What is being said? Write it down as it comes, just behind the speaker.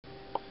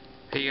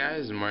Hey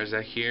guys,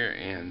 Marzak here,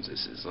 and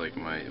this is like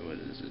my,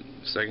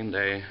 second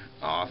day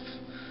off.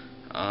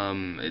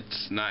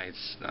 It's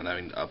nice not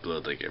having to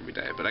upload like every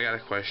day, but I got a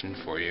question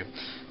for you.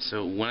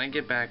 So when I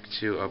get back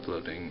to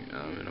uploading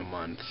in a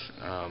month,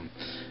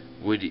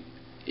 would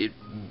it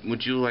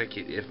would you like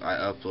it if I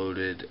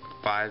uploaded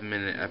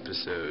 5-minute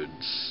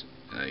episodes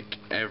like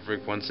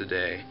every once a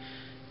day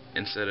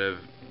instead of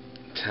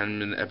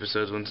 10-minute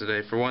episodes once a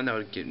day? For one, that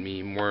would get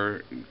me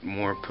more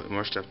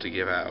stuff to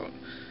give out.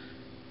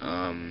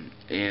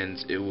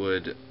 And it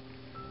would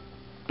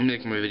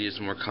make my videos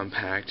more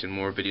compact and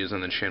more videos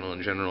on the channel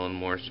in general and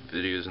more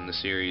videos in the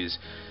series,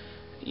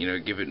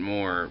 give it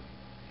more,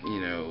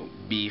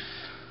 beef,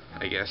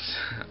 I guess.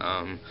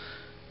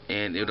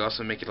 And it would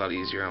also make it a lot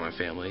easier on my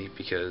family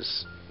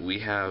because we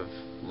have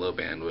low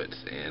bandwidth,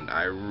 and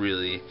I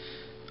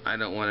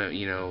don't want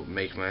to,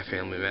 make my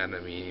family mad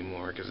at me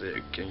anymore because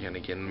they're kind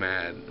of getting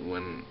mad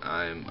when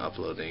I'm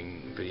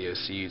uploading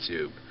videos to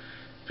YouTube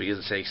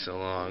because it takes so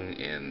long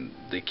and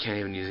they can't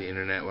even use the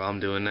internet while I'm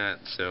doing that.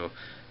 So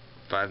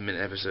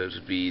 5-minute episodes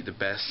would be the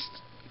best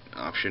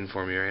option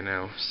for me right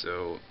now.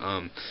 So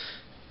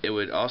it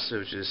would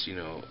also just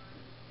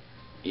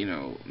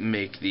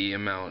make the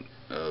amount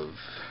of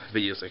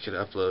videos I could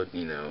upload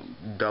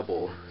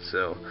double.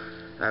 So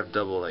I have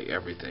double like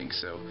everything.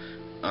 So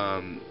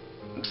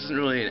this isn't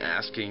really an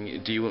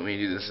asking, do you want me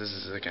to do this? This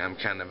is like I'm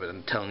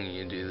telling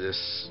you to do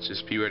this.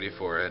 Just be ready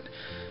for it.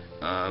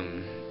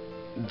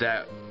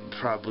 That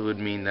probably would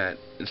mean that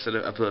instead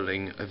of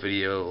uploading a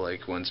video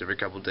like once every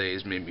couple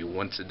days, maybe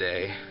once a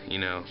day,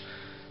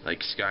 like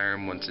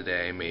Skyrim once a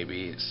day,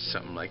 maybe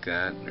something like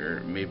that,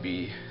 or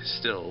maybe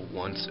still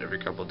once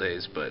every couple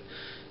days, but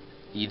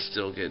you'd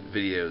still get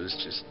videos,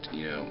 just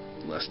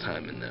less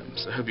time in them.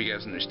 So I hope you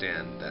guys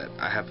understand that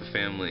I have a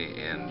family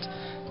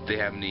and they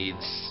have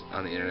needs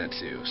on the internet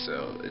too,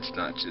 so it's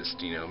not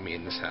just me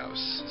in this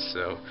house.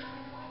 So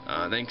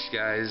thanks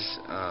guys,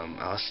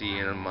 I'll see you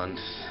in a month.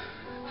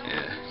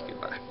 Yeah,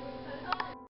 goodbye.